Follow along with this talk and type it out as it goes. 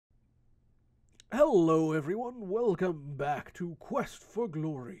Hello everyone, welcome back to Quest for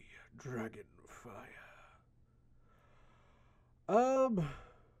Glory, Dragonfire. Um,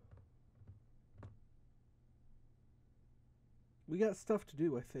 we got stuff to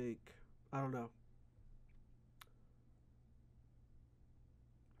do, I think. I don't know.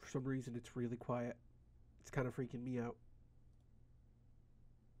 For some reason it's really quiet. It's kind of freaking me out.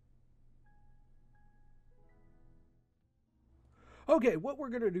 Okay, what we're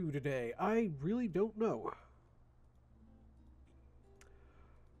gonna do today, I really don't know.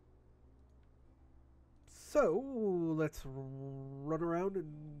 So, let's run around and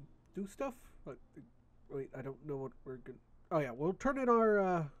do stuff. Wait, I don't know what we're gonna... Oh yeah, we'll turn in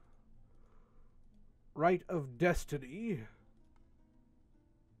our, Rite of Destiny.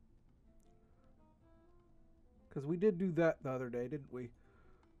 Because we did do that the other day, didn't we?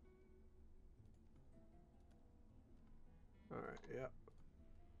 Alright, yeah.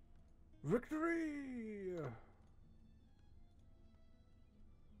 Victory!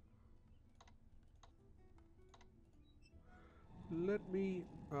 Let me...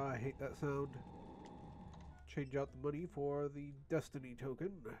 I hate that sound. Change out the money for the Destiny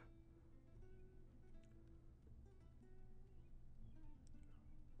token.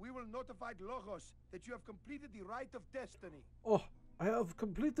 We will notify Logos that you have completed the Rite of Destiny. Oh, I have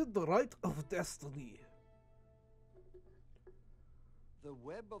completed the Rite of Destiny. The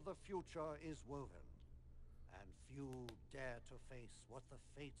web of the future is woven, and few dare to face what the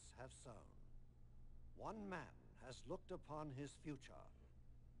fates have sown. One man has looked upon his future.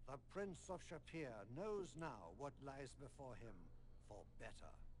 The Prince of Shapir knows now what lies before him, for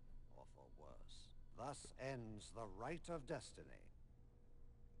better or for worse. Thus ends the Rite of Destiny.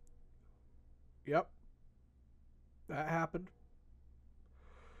 Yep. That happened.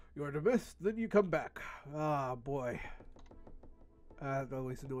 You are dismissed, then you come back. Ah, boy. That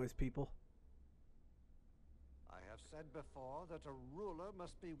always annoys people. I have said before that a ruler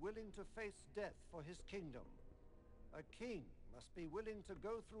must be willing to face death for his kingdom. A king must be willing to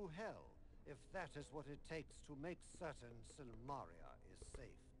go through hell if that is what it takes to make certain Silmaria is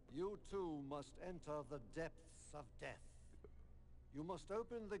safe. You too must enter the depths of death. You must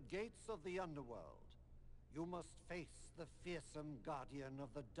open the gates of the underworld. You must face the fearsome guardian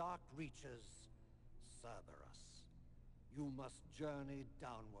of the dark reaches, Cerberus. You must journey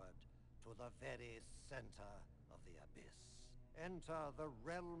downward to the very center of the abyss. Enter the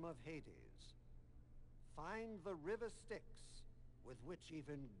realm of Hades. Find the river Styx, with which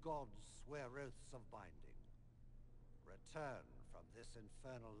even gods swear oaths of binding. Return from this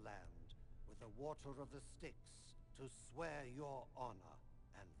infernal land with the water of the Styx to swear your honor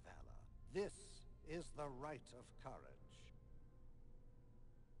and valor. This is the rite of courage.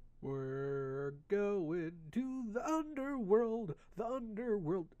 We're going to the underworld. The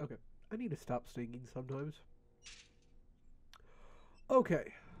underworld. Okay, I need to stop singing sometimes.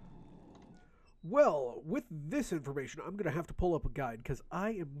 Okay. Well, with this information, I'm going to have to pull up a guide because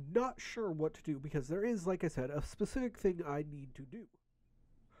I am not sure what to do because there is, like I said, a specific thing I need to do.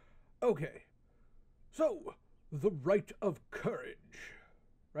 Okay. So, the Rite of Courage.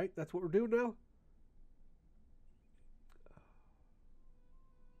 Right? That's what we're doing now?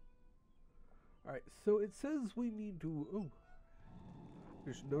 Alright, so it says we need to... Oh.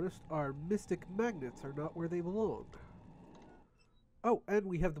 Just noticed our mystic magnets are not where they belong. Oh, and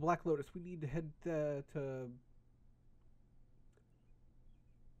we have the Black Lotus. We need to head to...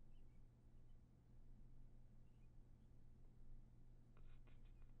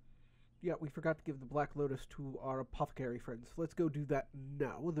 Yeah, we forgot to give the Black Lotus to our apothecary friends. Let's go do that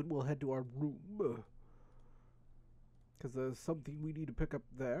now, and then we'll head to our room. Because there's something we need to pick up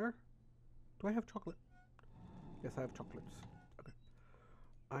there. Do I have chocolate? Yes, I have chocolates. Okay.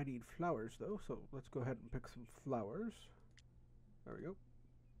 I need flowers, though, so let's go ahead and pick some flowers. There we go.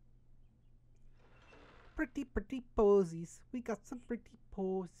 Pretty, pretty posies. We got some pretty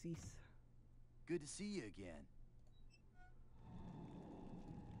posies. Good to see you again.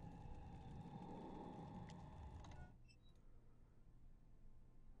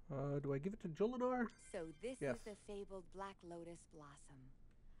 Do I give it to Jolinar? So this Yes. is the fabled Black Lotus Blossom.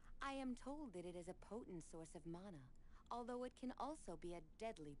 I am told that it is a potent source of mana, although it can also be a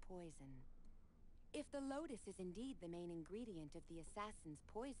deadly poison. If the lotus is indeed the main ingredient of the assassin's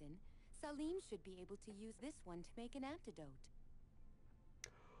poison, Salim should be able to use this one to make an antidote.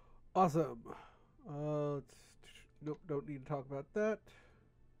 Awesome. Nope, don't need to talk about that.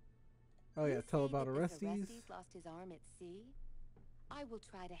 Oh yeah, You tell say about that this Orestes. Orestes lost his arm at sea? I will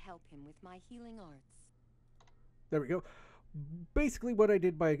try to help him with my healing arts. There we go. Basically, what I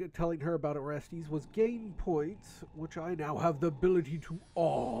did by telling her about Orestes was gain points, which I now have the ability to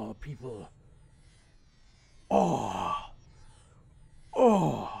awe people. Oh.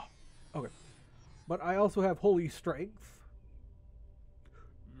 Oh. Okay. But I also have Holy Strength.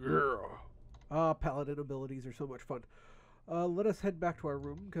 Yeah. Paladin abilities are so much fun. Let us head back to our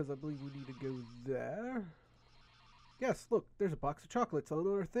room, because I believe we need to go there. Yes, look, there's a box of chocolates on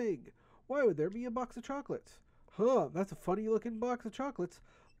our thing. Why would there be a box of chocolates? Huh, that's a funny looking box of chocolates.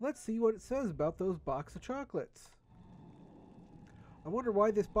 Let's see what it says about those box of chocolates. I wonder why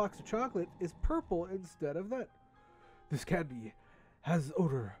this box of chocolate is purple instead of that. This candy has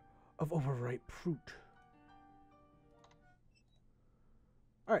odor of overripe fruit.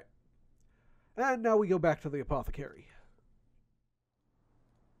 Alright. And now we go back to the apothecary.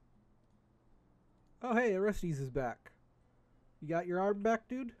 Oh hey, Orestes is back. You got your arm back,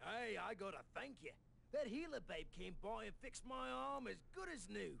 dude? Hey, I gotta thank you. That healer babe came by and fixed my arm as good as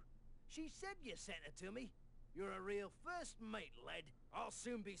new. She said you sent her to me. You're a real first mate, lad. I'll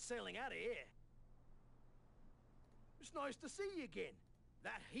soon be sailing out of here. It's nice to see you again.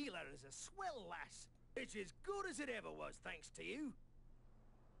 That healer is a swell lass. It's as good as it ever was, thanks to you.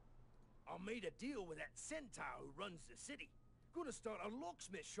 I made a deal with that centaur who runs the city. Gonna start a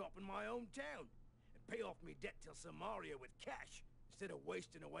locksmith shop in my own town. Pay off me debt till Samaria with cash, instead of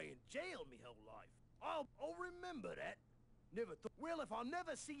wasting away in jail me whole life. I'll remember that. Never thought. Well, if I'll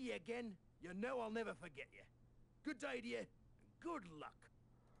never see you again, you know I'll never forget you. Good day to you, and good luck.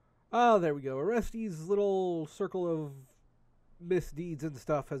 Ah, there we go. Orestes' little circle of misdeeds and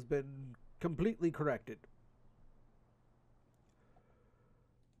stuff has been completely corrected.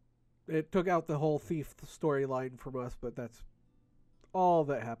 It took out the whole thief storyline from us, but that's all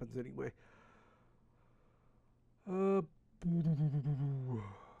that happens anyway.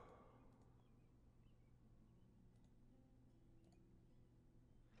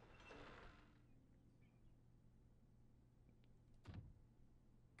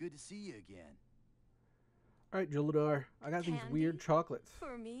 Good to see you again. Alright, Jolinar, I got these weird chocolates.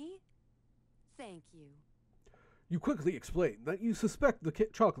 For me? Thank you. You quickly explain that you suspect the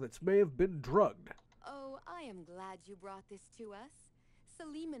chocolates may have been drugged. Oh, I am glad you brought this to us.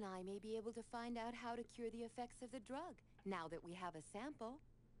 Salim and I may be able to find out how to cure the effects of the drug, now that we have a sample.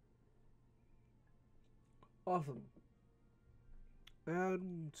 Awesome.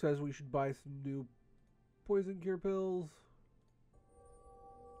 And says we should buy some new poison cure pills.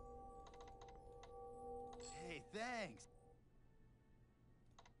 Hey, thanks.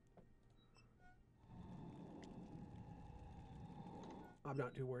 I'm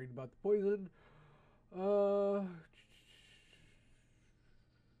not too worried about the poison.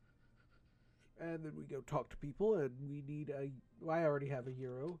 And then we go talk to people, and we need a... I already have a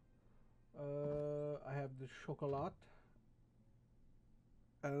hero. I have the chocolat.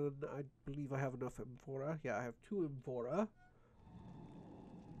 And I believe I have enough amphora. Yeah, I have 2 amphora.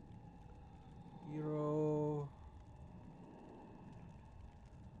 Hero...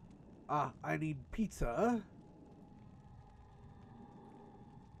 Ah, I need pizza.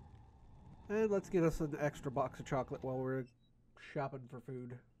 And let's get us an extra box of chocolate while we're shopping for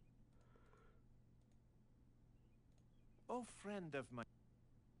food. Oh, friend of mine.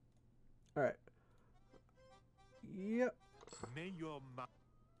 Alright. Yep. May your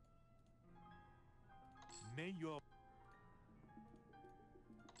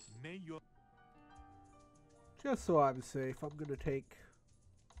Just so I'm safe, I'm gonna take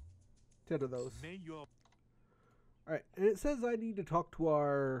 10 of those. Alright, and it says I need to talk to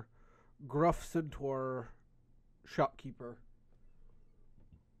our gruff centaur shopkeeper.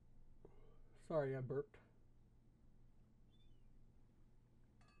 Sorry, I burped.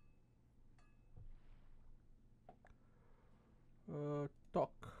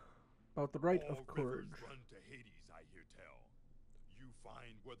 Talk about the rite of courage. Rivers run to Hades, I hear tell. You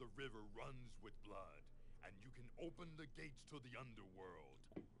find where the river runs with blood, and you can open the gates to the underworld.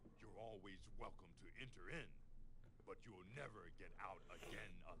 You're always welcome to enter in, but you'll never get out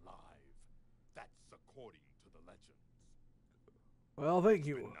again alive. That's according to the legends. Well, thank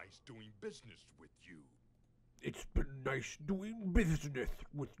you. It's been nice doing business with you. It's been nice doing business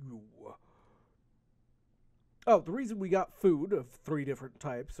with you. Oh, the reason we got food of 3 different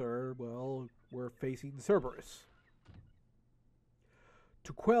types are, well, we're facing Cerberus.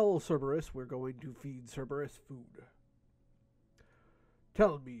 To quell Cerberus, we're going to feed Cerberus food.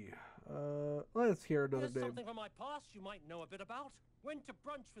 Tell me, let's hear another Here's name. something from my past you might know a bit about. Went to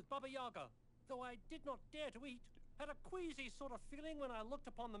brunch with Baba Yaga, though I did not dare to eat. Had a queasy sort of feeling when I looked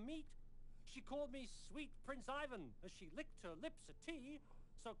upon the meat. She called me Sweet Prince Ivan as she licked her lips at tea.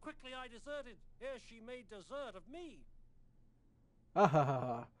 So quickly I deserted, ere she made dessert of me. Ah ha ha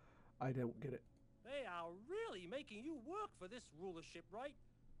ha. I don't get it. They are really making you work for this rulership, right?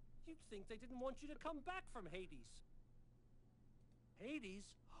 You'd think they didn't want you to come back from Hades. Hades?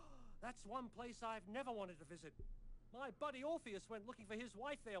 That's one place I've never wanted to visit. My buddy Orpheus went looking for his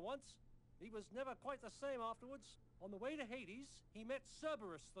wife there once. He was never quite the same afterwards. On the way to Hades, he met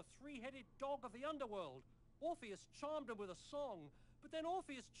Cerberus, the three-headed dog of the underworld. Orpheus charmed him with a song, but then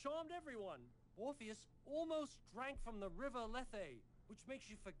Orpheus charmed everyone. Orpheus almost drank from the river Lethe, which makes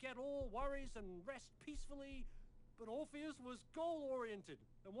you forget all worries and rest peacefully. But Orpheus was goal-oriented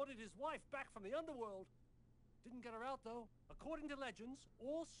and wanted his wife back from the underworld. Didn't get her out, though. According to legends,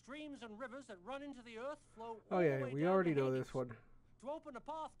 all streams and rivers that run into the earth flow all the way we down already to know Hades. this one. To open a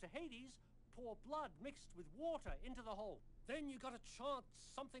path to Hades, pour blood mixed with water into the hole. Then you gotta chant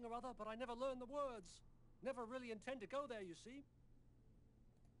something or other, but I never learned the words. Never really intend to go there, you see.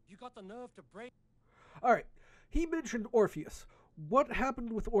 You got the nerve to break... Alright, he mentioned Orpheus. What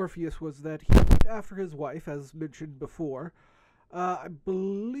happened with Orpheus was that he went after his wife, as mentioned before. I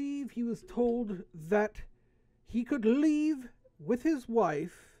believe he was told that he could leave with his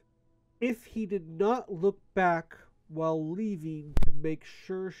wife if he did not look back while leaving to make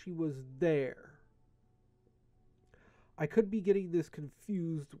sure she was there. I could be getting this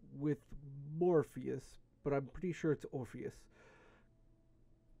confused with Morpheus, but I'm pretty sure it's Orpheus.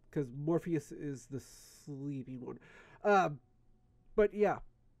 Because Morpheus is the sleeping one. But yeah.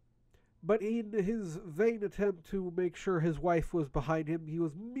 But in his vain attempt to make sure his wife was behind him, he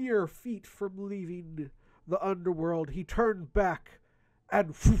was mere feet from leaving the underworld. He turned back,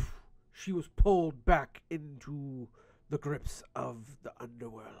 and she was pulled back into the grips of the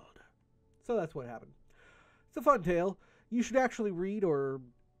underworld. So that's what happened. It's a fun tale. You should actually read or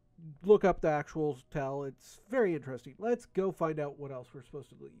look up the actual tale. It's very interesting. Let's go find out what else we're supposed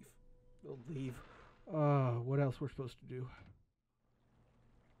to leave. What else we're supposed to do.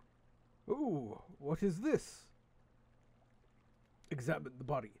 Ooh, what is this? Examine the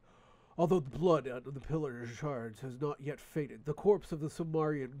body. Although the blood under the pillar shards has not yet faded, the corpse of the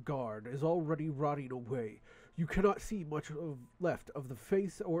Cimmerian guard is already rotting away. You cannot see much left of the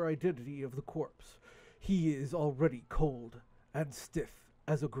face or identity of the corpse. He is already cold and stiff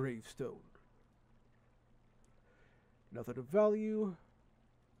as a gravestone. Nothing of value.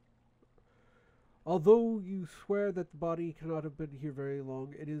 Although you swear that the body cannot have been here very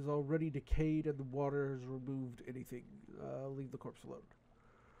long, it is already decayed and the water has removed anything. Leave the corpse alone.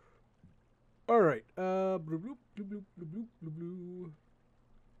 Alright. Bloop, bloop, bloop, bloop, bloop, bloop.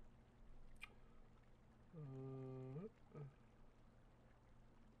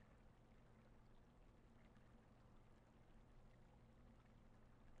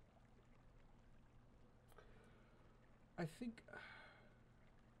 I think...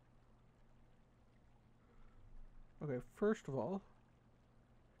 Okay, first of all...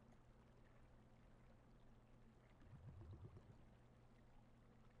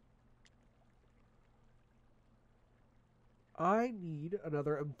 I need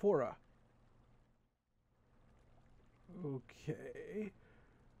another amphora. Okay.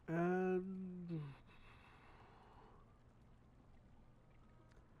 And...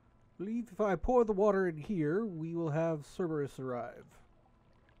 I believe if I pour the water in here, we will have Cerberus arrive.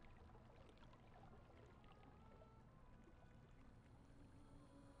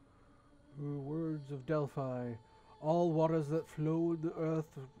 Words of Delphi. All waters that flow in the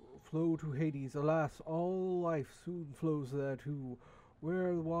earth flow to Hades. Alas, all life soon flows there too.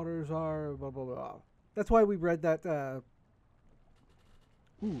 Where the waters are, blah blah blah. That's why we read that,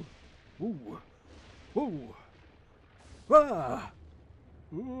 Ooh. Ooh. Ooh. Ah!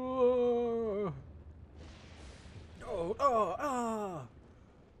 Ooh. Oh, oh, ah!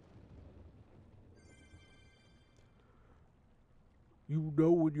 You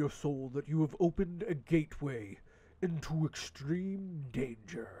know in your soul that you have opened a gateway into extreme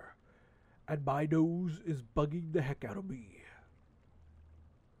danger, and my nose is bugging the heck out of me.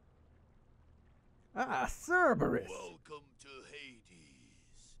 Ah, Cerberus! Welcome to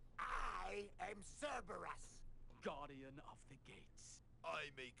Hades. I am Cerberus. Guardian of the gates.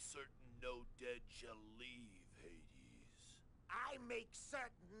 I make certain no dead shall leave Hades. I make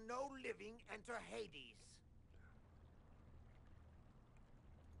certain no living enter Hades.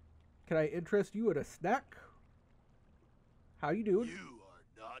 Can I interest you in a snack? How you doing? You are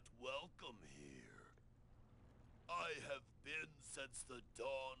not welcome here. I have been since the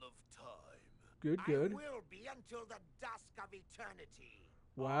dawn of time. Good, good. I will be until the dusk of eternity.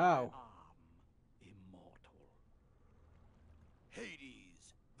 Wow. Immortal.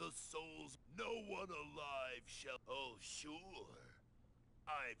 Hades, the souls no one alive shall... Oh, sure.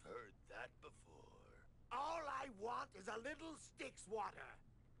 I've heard that before. All I want is a little Styx water.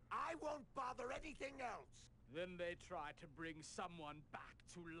 I won't bother anything else. Then they try to bring someone back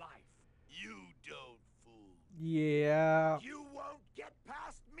to life. You don't fool. Yeah. You won't get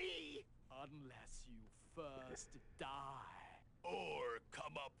past me! Unless you first die. Or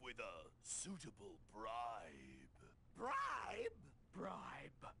come up with a suitable bribe. Bribe?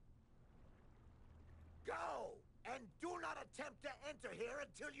 Bribe. Go! And do not attempt to enter here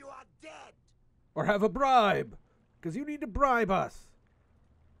until you are dead! Or have a bribe. Because you need to bribe us.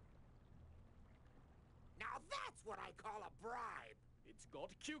 Now that's what I call a bribe! It's got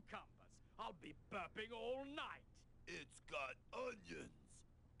cucumbers. I'll be burping all night. It's got onions.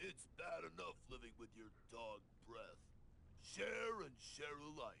 It's bad enough living with your dog breath. Share and share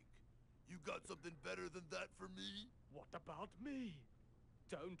alike. You got something better than that for me? What about me?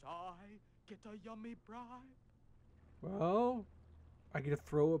 Don't I get a yummy bribe? Well, I get to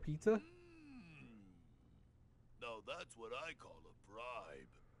throw a pizza? Now that's what I call a bribe.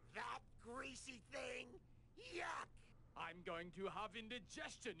 That greasy thing? Yuck! I'm going to have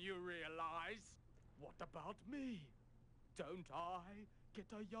indigestion, you realize? What about me? Don't I get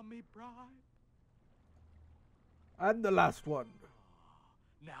a yummy bribe? And the last one.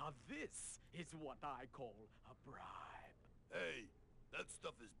 Now this is what I call a bribe. Hey, that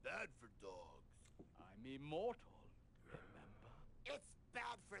stuff is bad for dogs. I'm immortal, remember? It's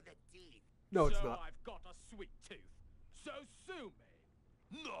bad for the teeth. No, it's so not. I've got a sweet tooth. So sue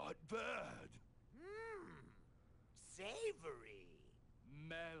me. Not bad. Mmm. Savory.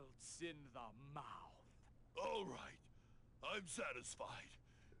 Melts in the mouth. All right, I'm satisfied.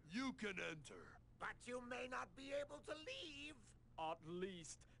 You can enter. But you may not be able to leave. At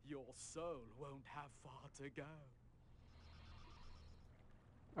least your soul won't have far to go.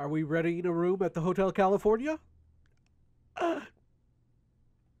 Are we renting a room at the Hotel California?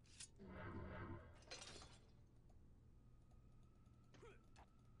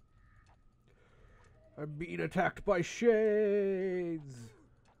 I'm being attacked by shades.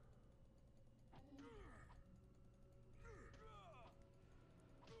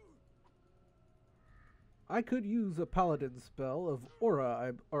 I could use a paladin spell of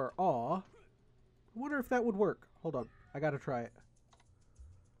aura or awe. I wonder if that would work. Hold on, I gotta try it.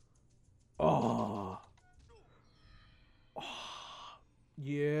 Oh.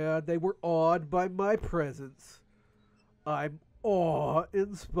 Yeah, they were awed by my presence. I'm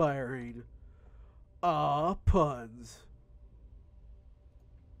awe-inspiring. Ah, puns.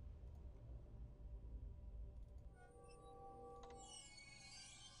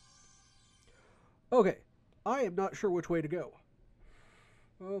 Okay, I am not sure which way to go.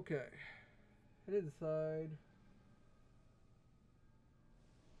 Okay, head inside.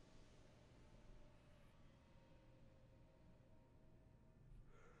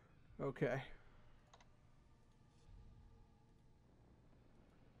 Okay.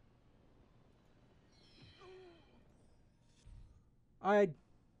 I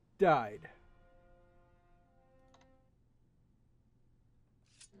died.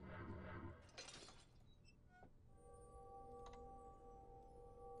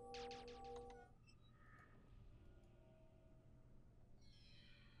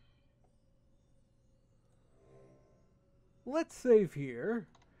 Let's save here.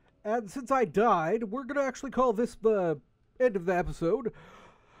 And since I died, we're going to actually call this the end of the episode.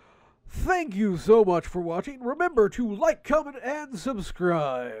 Thank you so much for watching. Remember to like, comment, and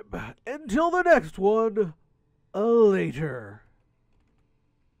subscribe. Until the next one, later.